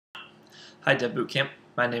Hi Devbootcamp,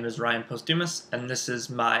 my name is Ryan Posthumus and this is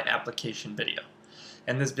my application video.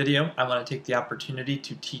 In this video I want to take the opportunity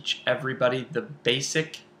to teach everybody the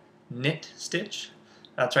basic knit stitch.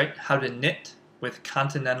 That's right, how to knit with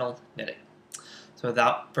continental knitting. So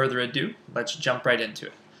without further ado, let's jump right into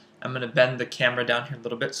it. I'm going to bend the camera down here a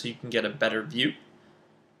little bit so you can get a better view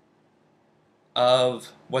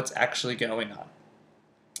of what's actually going on.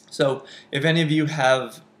 So if any of you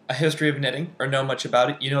have a history of knitting or know much about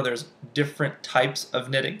it, you know there's different types of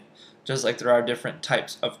knitting, just like there are different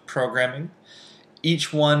types of programming.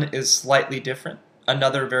 Each one is slightly different.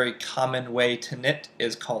 Another very common way to knit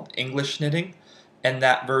is called English knitting, and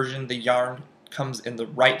that version the yarn comes in the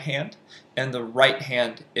right hand, and the right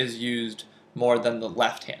hand is used more than the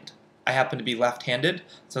left hand. I happen to be left-handed,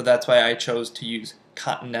 so that's why I chose to use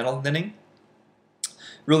continental knitting.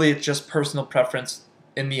 Really, it's just personal preference.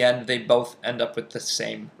 In the end, they both end up with the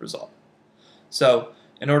same result. So,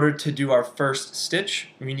 in order to do our first stitch,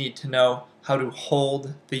 we need to know how to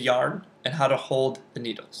hold the yarn and how to hold the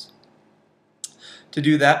needles. To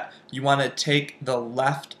do that, you want to take the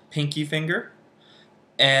left pinky finger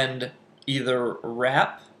and either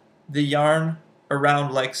wrap the yarn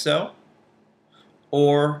around like so,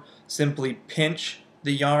 or simply pinch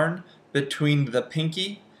the yarn between the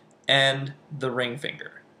pinky and the ring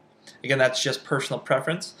finger. Again, that's just personal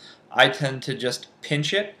preference. I tend to just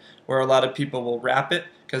pinch it, where a lot of people will wrap it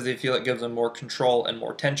because they feel it gives them more control and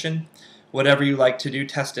more tension. Whatever you like to do,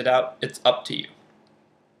 test it out. It's up to you.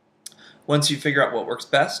 Once you figure out what works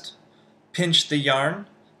best, pinch the yarn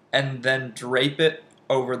and then drape it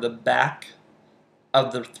over the back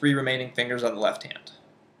of the 3 remaining fingers on the left hand.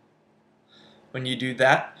 When you do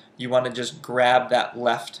that, you want to just grab that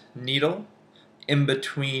left needle in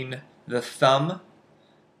between the thumb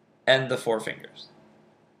and the 4 fingers.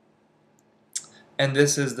 And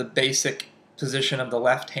this is the basic position of the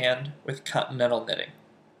left hand with continental knitting.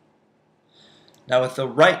 Now with the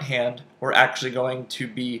right hand, we're actually going to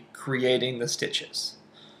be creating the stitches.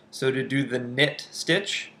 So to do the knit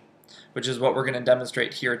stitch, which is what we're going to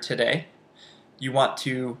demonstrate here today, you want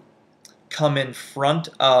to come in front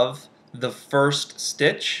of the first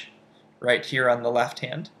stitch right here on the left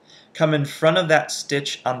hand. Come in front of that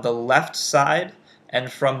stitch on the left side and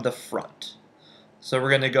from the front. So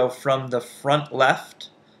we're going to go from the front left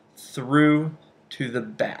through to the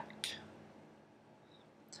back.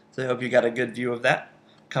 So I hope you got a good view of that.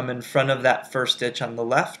 Come in front of that first stitch on the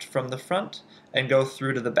left from the front and go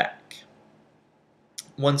through to the back.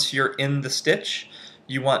 Once you're in the stitch,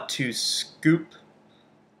 you want to scoop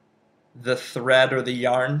the thread or the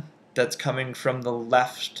yarn that's coming from the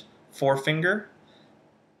left forefinger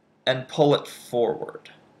and pull it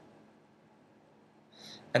forward.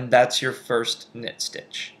 And that's your first knit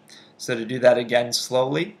stitch. So to do that again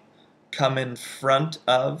slowly, come in front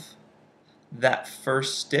of that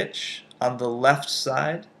first stitch on the left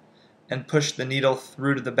side and push the needle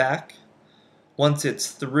through to the back. Once it's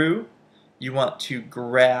through, you want to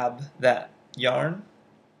grab that yarn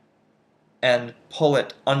and pull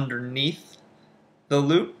it underneath the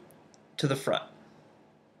loop to the front,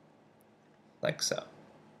 like so.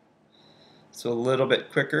 So a little bit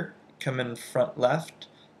quicker, come in front left,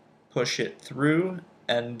 push it through,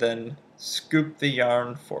 and then scoop the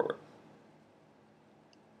yarn forward.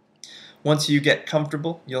 Once you get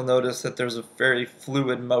comfortable, you'll notice that there's a very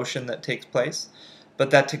fluid motion that takes place, but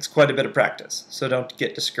that takes quite a bit of practice, so don't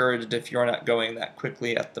get discouraged if you're not going that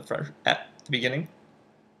quickly at the beginning.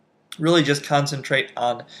 Really just concentrate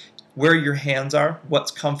on where your hands are,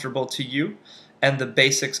 what's comfortable to you, and the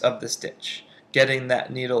basics of the stitch. Getting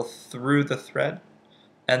that needle through the thread,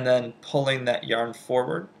 and then pulling that yarn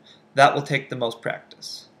forward. That will take the most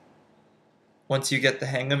practice. Once you get the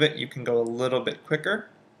hang of it, you can go a little bit quicker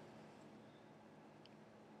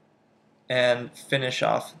and finish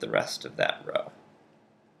off the rest of that row.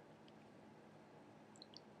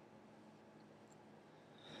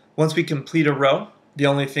 Once we complete a row, the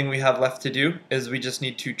only thing we have left to do is we just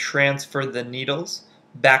need to transfer the needles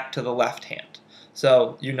back to the left hand.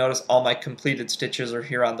 So you notice all my completed stitches are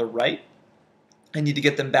here on the right. I need to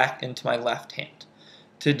get them back into my left hand.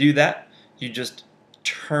 To do that, you just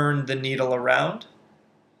turn the needle around,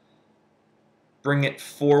 bring it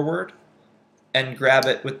forward, and grab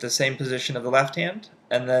it with the same position of the left hand,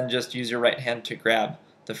 and then just use your right hand to grab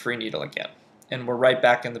the free needle again. And we're right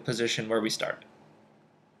back in the position where we started.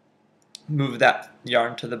 Move that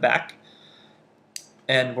yarn to the back,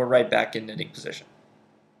 and we're right back in knitting position.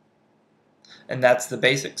 And that's the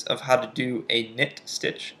basics of how to do a knit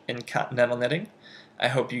stitch in continental knitting. I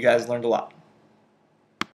hope you guys learned a lot.